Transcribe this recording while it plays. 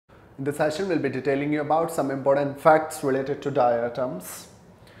In this session, we'll be detailing you about some important facts related to diatoms.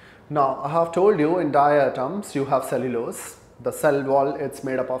 Now, I have told you in diatoms you have cellulose. The cell wall is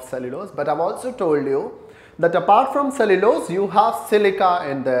made up of cellulose, but I've also told you that apart from cellulose, you have silica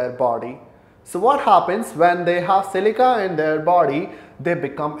in their body. So what happens when they have silica in their body? They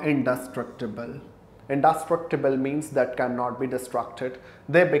become indestructible. Indestructible means that cannot be destructed.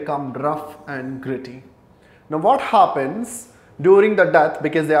 They become rough and gritty. Now what happens during the death,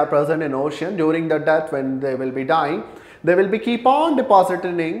 because they are present in ocean, during the death when they will be dying, they will be keep on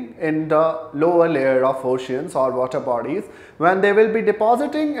depositing in the lower layer of oceans or water bodies. When they will be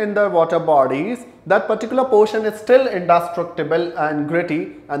depositing in the water bodies, that particular portion is still indestructible and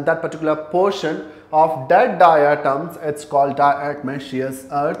gritty, and that particular portion of dead diatoms, it's called diatomaceous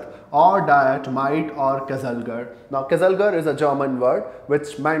earth or diatomite or Kieselguhr. Now Kieselguhr is a German word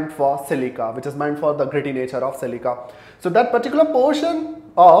which meant for silica, which is meant for the gritty nature of silica. So that particular portion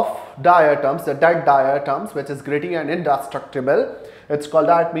of diatoms, the dead diatoms, which is gritty and indestructible, it's called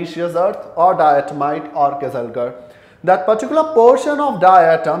diatomaceous earth or diatomite or Kieselguhr. That particular portion of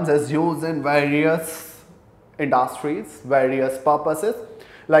diatoms is used in various industries, various purposes.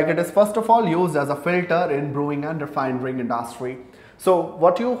 Like it is first of all used as a filter in brewing and refining industry. So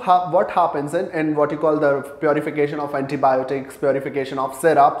what happens in what you call the purification of antibiotics, purification of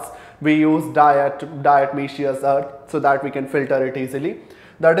syrups, we use diatomaceous earth so that we can filter it easily.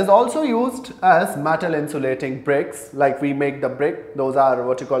 That is also used as metal insulating bricks, like we make the brick, those are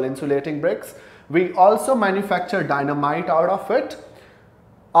what you call insulating bricks. We also manufacture dynamite out of it.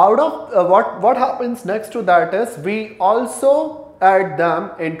 What happens next to that is we also add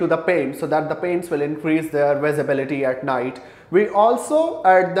them into the paint so that the paints will increase their visibility at night. We also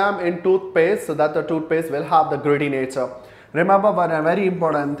add them in toothpaste so that the toothpaste will have the gritty nature. Remember one very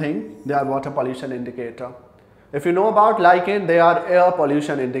important thing, they are water pollution indicator. If you know about lichen, they are air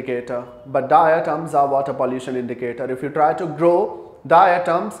pollution indicator, but diatoms are water pollution indicator. If you try to grow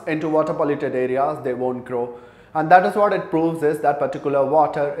diatoms into water polluted areas, they won't grow. And that is what it proves is that particular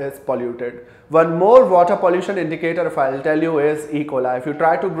water is polluted. One more water pollution indicator, if I'll tell you, is E. coli. If you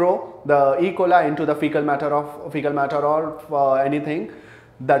try to grow the E. coli into the fecal matter or anything,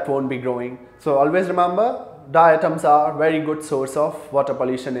 that won't be growing. So always remember, diatoms are very good source of water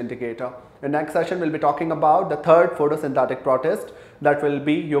pollution indicator. In next session, we'll be talking about the third photosynthetic protist, that will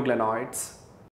be euglenoids.